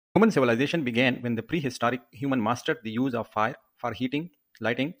Human civilization began when the prehistoric human mastered the use of fire for heating,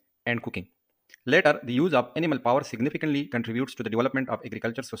 lighting, and cooking. Later, the use of animal power significantly contributes to the development of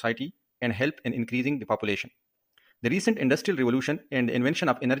agriculture society and help in increasing the population. The recent industrial revolution and the invention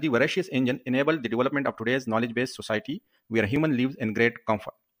of energy voracious engine enabled the development of today's knowledge-based society where human lives in great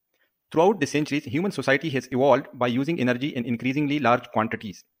comfort. Throughout the centuries, human society has evolved by using energy in increasingly large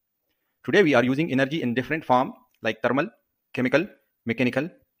quantities. Today, we are using energy in different forms like thermal, chemical, mechanical,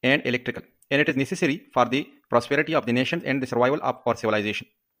 and electrical, and it is necessary for the prosperity of the nations and the survival of our civilization.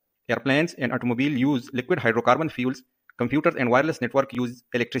 Airplanes and automobiles use liquid hydrocarbon fuels, computers and wireless network use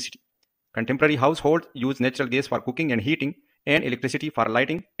electricity. Contemporary households use natural gas for cooking and heating, and electricity for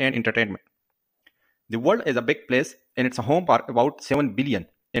lighting and entertainment. The world is a big place and it's a home for about 7 billion.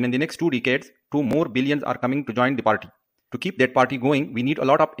 And in the next 2 decades, 2 more billions are coming to join the party. To keep that party going, we need a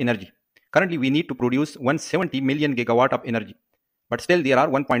lot of energy. Currently, we need to produce 170 million gigawatt of energy. But still, there are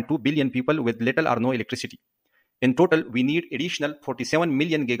 1.2 billion people with little or no electricity. In total, we need additional 47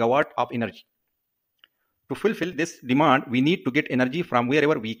 million gigawatt of energy. To fulfill this demand, we need to get energy from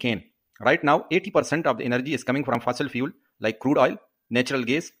wherever we can. Right now, 80% of the energy is coming from fossil fuel like crude oil, natural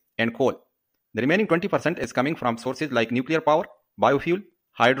gas, and coal. The remaining 20% is coming from sources like nuclear power, biofuel,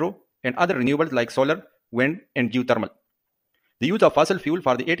 hydro, and other renewables like solar, wind, and geothermal. The use of fossil fuel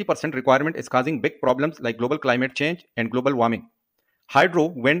for the 80% requirement is causing big problems like global climate change and global warming. Hydro,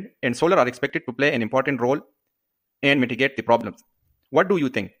 wind, and solar are expected to play an important role and mitigate the problems. What do you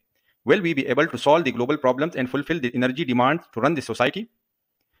think? Will we be able to solve the global problems and fulfill the energy demands to run the society?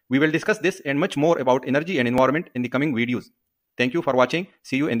 We will discuss this and much more about energy and environment in the coming videos. Thank you for watching.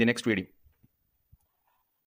 See you in the next video.